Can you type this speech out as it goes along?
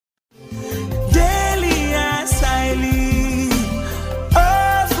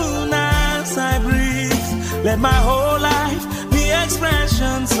Let my whole life be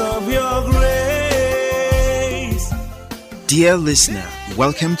expressions of your grace. Dear listener,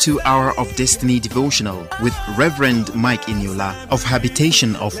 welcome to Hour of Destiny Devotional with Reverend Mike Eniola of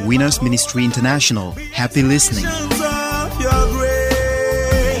Habitation of Winners Ministry International. Happy listening. Of your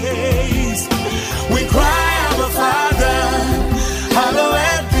grace. We cry, Abba Father,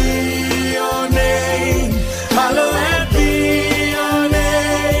 hallowed be your name. Hallowed be your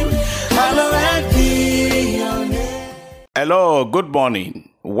name. Hallowed be your name. Hello, good morning.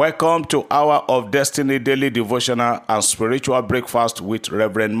 Welcome to Hour of Destiny Daily Devotional and Spiritual Breakfast with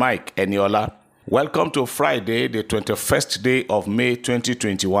Reverend Mike Eniola. Welcome to Friday, the 21st day of May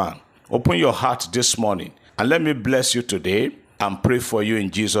 2021. Open your heart this morning and let me bless you today and pray for you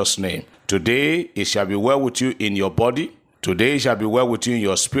in Jesus' name. Today, it shall be well with you in your body. Today, it shall be well with you in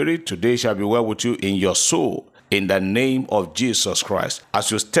your spirit. Today, it shall be well with you in your soul. In the name of Jesus Christ.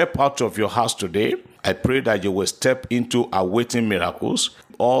 As you step out of your house today, I pray that you will step into awaiting miracles.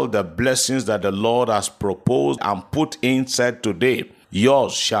 All the blessings that the Lord has proposed and put inside today,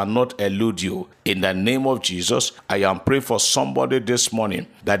 yours shall not elude you. In the name of Jesus, I am praying for somebody this morning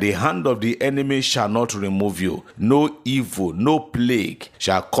that the hand of the enemy shall not remove you. No evil, no plague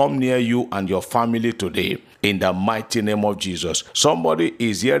shall come near you and your family today. In the mighty name of Jesus. Somebody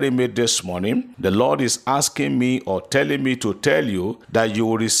is hearing me this morning. The Lord is asking me or telling me to tell you that you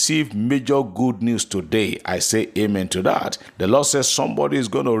will receive major good news today. I say amen to that. The Lord says somebody is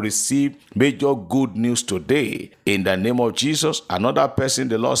going to receive major good news today. In the name of Jesus, another person,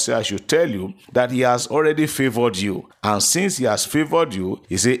 the Lord says I should tell you that he has already favored you. And since he has favored you,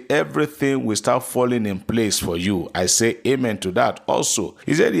 he said everything will start falling in place for you. I say amen to that also.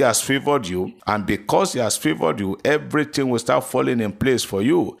 He said he has favored you, and because he has favored you, everything will start falling in place for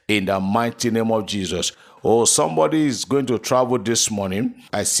you in the mighty name of Jesus. Oh, somebody is going to travel this morning.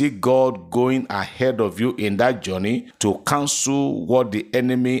 I see God going ahead of you in that journey to cancel what the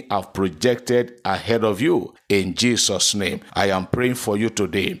enemy have projected ahead of you. In Jesus' name, I am praying for you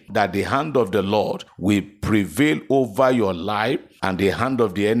today that the hand of the Lord will prevail over your life and the hand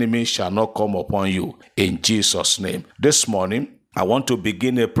of the enemy shall not come upon you. In Jesus' name. This morning, I want to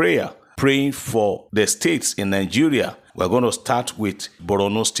begin a prayer, praying for the states in Nigeria. We're going to start with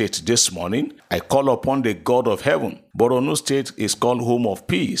Borno State this morning. I call upon the God of heaven. Borno State is called Home of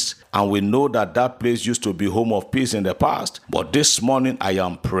Peace, and we know that that place used to be Home of Peace in the past. But this morning I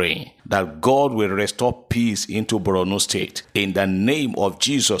am praying that God will restore peace into Borno State. In the name of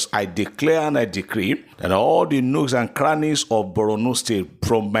Jesus, I declare and I decree that all the nooks and crannies of Borno State,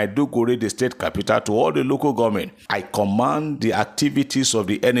 from Maiduguri, the state capital, to all the local government, I command the activities of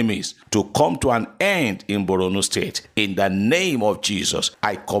the enemies to come to an end in Borno State. In the name of Jesus,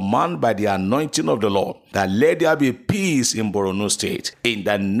 I command by the anointing of the Lord that let there be peace in Borno State. In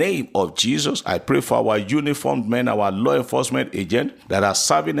the name of Jesus, I pray for our uniformed men, our law enforcement agents that are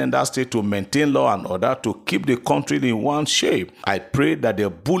serving in that state to maintain law and order, to keep the country in one shape. I pray that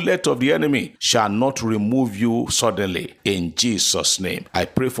the bullet of the enemy shall not remove you suddenly. In Jesus' name, I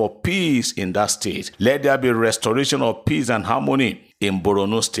pray for peace in that state. Let there be restoration of peace and harmony in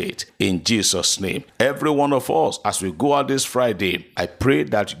Borno State, in Jesus' name. Every one of us, as we go out this Friday, I pray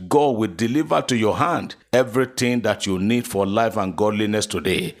that God will deliver to your hand everything that you need for life and godliness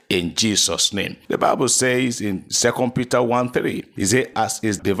today, in Jesus' name. The Bible says in 2 Peter 1:3, it says, as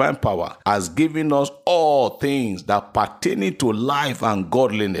his divine power has given us all things that pertain to life and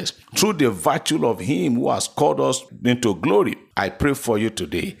godliness through the virtue of him who has called us into glory. I pray for you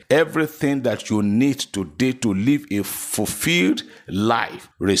today. Everything that you need today to live a fulfilled life,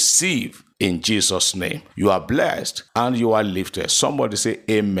 receive in Jesus' name. You are blessed and you are lifted. Somebody say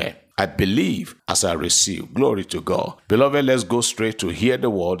amen. I believe as I receive. Glory to God. Beloved, let's go straight to hear the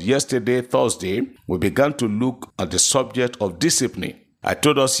word. Yesterday, Thursday, we began to look at the subject of discipline. I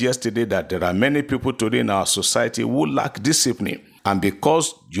told us yesterday that there are many people today in our society who lack discipline. And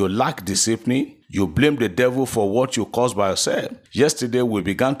because you lack discipline, you blame the devil for what you caused by yourself. Yesterday, we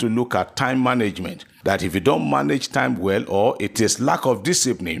began to look at time management. That if you don't manage time well, or it is lack of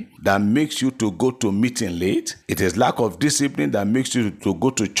discipline that makes you to go to meeting late, it is lack of discipline that makes you to go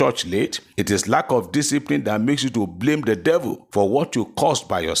to church late, it is lack of discipline that makes you to blame the devil for what you caused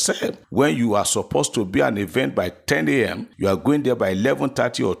by yourself. When you are supposed to be at an event by 10 a.m., you are going there by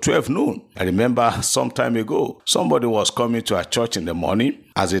 11:30 or 12 noon. I remember some time ago, somebody was coming to our church in the morning.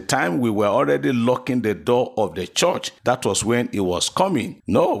 At the time, we were already locking the door of the church. That was when it was coming.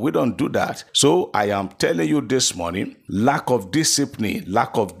 No, we don't do that. So I am telling you this morning, lack of discipline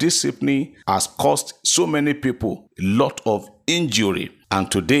has caused so many people a lot of injury. And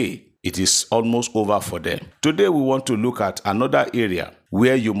today, it is almost over for them. Today we want to look at another area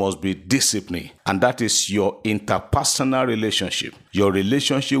where you must be disciplined, and that is your interpersonal relationship, your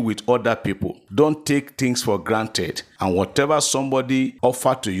relationship with other people. Don't take things for granted, and whatever somebody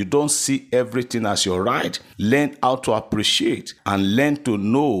offers to you, don't see everything as your right. Learn how to appreciate and learn to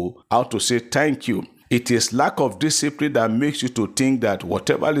know how to say thank you. It is lack of discipline that makes you to think that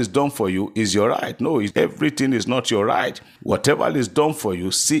whatever is done for you is your right. No, everything is not your right. Whatever is done for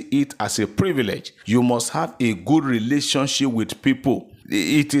you, see it as a privilege. You must have a good relationship with people.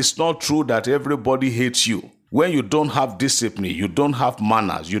 It is not true that everybody hates you. When you don't have discipline, you don't have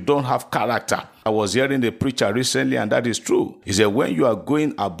manners, you don't have character. I was hearing a preacher recently, and that is true. He said, when you are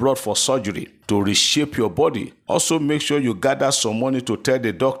going abroad for surgery to reshape your body, also make sure you gather some money to tell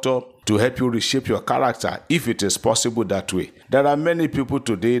the doctor to help you reshape your character, if it is possible that way. There are many people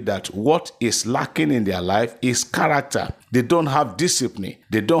today that what is lacking in their life is character. They don't have discipline.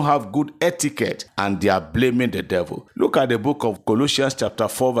 They don't have good etiquette, and they are blaming the devil. Look at the book of Colossians chapter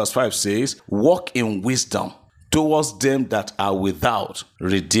 4 verse 5 says, walk in wisdom towards them that are without,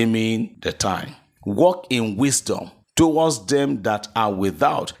 redeeming the time. Walk in wisdom towards them that are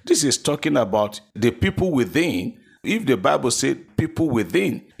without. This is talking about the people within. If the Bible said people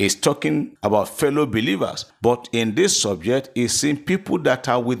within, it's talking about fellow believers. But in this subject, it's saying people that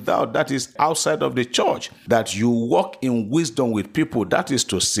are without, that is outside of the church, that you walk in wisdom with people. That is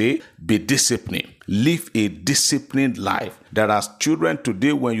to say, be disciplined. Live a disciplined life. There are children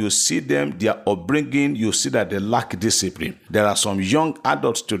today, when you see them, their upbringing, you see that they lack discipline. There are some young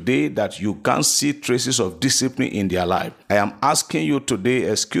adults today that you can't see traces of discipline in their life. I am asking you today,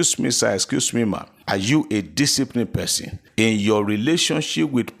 excuse me, sir, excuse me, ma'am. Are you a disciplined person in your relationship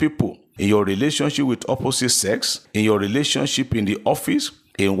with people, in your relationship with opposite sex, in your relationship in the office,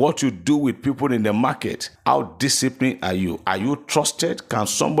 in what you do with people in the market? How disciplined are you? Are you trusted? Can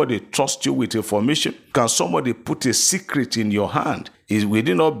somebody trust you with information? Can somebody put a secret in your hand? Will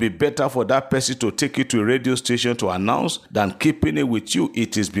it not be better for that person to take it to a radio station to announce than keeping it with you?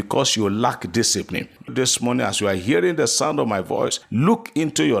 It is because you lack discipline. This morning, as you are hearing the sound of my voice, look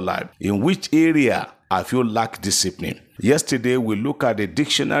into your life. In which area have you lacked discipline? Yesterday, we looked at the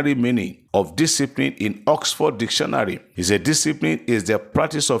dictionary meaning of discipline in Oxford Dictionary. It said discipline is the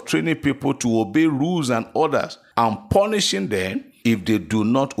practice of training people to obey rules and orders and punishing them if they do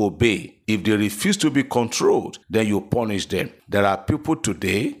not obey. If they refuse to be controlled, then you punish them. There are people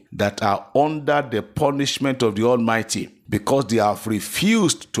today that are under the punishment of the Almighty because they have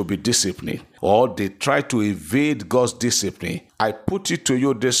refused to be disciplined, or they try to evade God's discipline. I put it to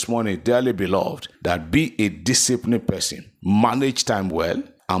you this morning, dearly beloved, that be a disciplined person. Manage time well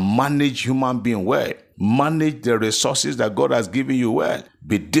and manage human being well. Manage the resources that God has given you well.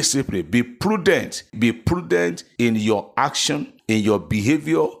 Be disciplined. Be prudent. Be prudent in your action, in your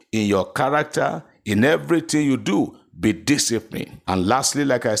behavior, in your character, in everything you do. Be disciplined. And lastly,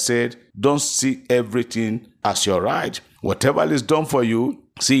 like I said, don't see everything as your right. Whatever is done for you,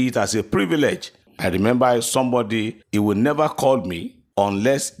 see it as a privilege. I remember somebody, he will never call me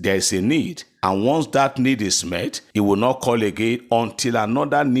unless there is a need. And once that need is met, he will not call again until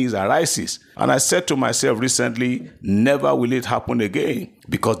another need arises. And I said to myself recently, never will it happen again,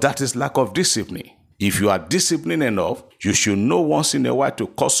 because that is lack of discipline. If you are disciplined enough, you should know once in a while to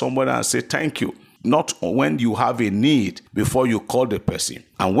call somebody and say thank you. Not when you have a need before you call the person.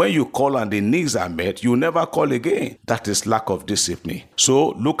 And when you call and the needs are met, you never call again. That is lack of discipline. So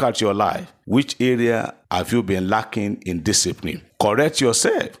look at your life. Which area have you been lacking in discipline? Correct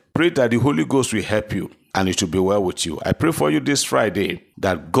yourself. Pray that the Holy Ghost will help you and it will be well with you. I pray for you this Friday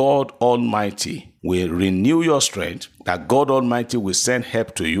that God Almighty will renew your strength, that God Almighty will send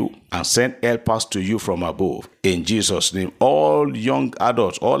help to you and send helpers to you from above. In Jesus' name, all young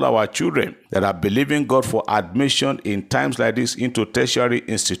adults, all our children that are believing God for admission in times like this into tertiary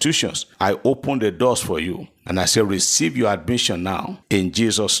institutions, I open the doors for you. And I say, receive your admission now in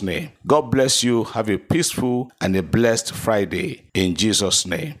Jesus' name. God bless you. Have a peaceful and a blessed Friday in Jesus'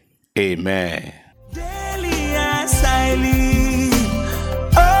 name. Amen. Daily as I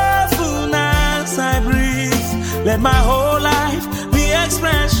live, often as I breathe, let my whole life be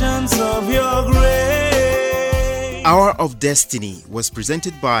expressions of your grace. Hour of Destiny was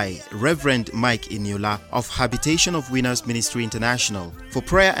presented by Reverend Mike Iniola of Habitation of Winners Ministry International. For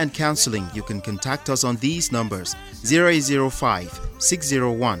prayer and counseling, you can contact us on these numbers: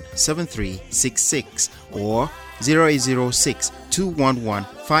 0805-601-7366 or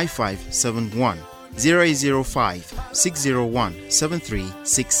 0806-211-5571.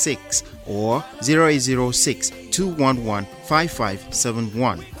 0805-601-7366 or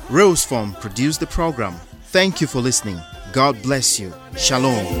 0806-211-5571. Rose Form produced the program. Thank you for listening. God bless you.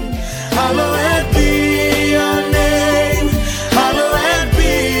 Shalom. Hallowed be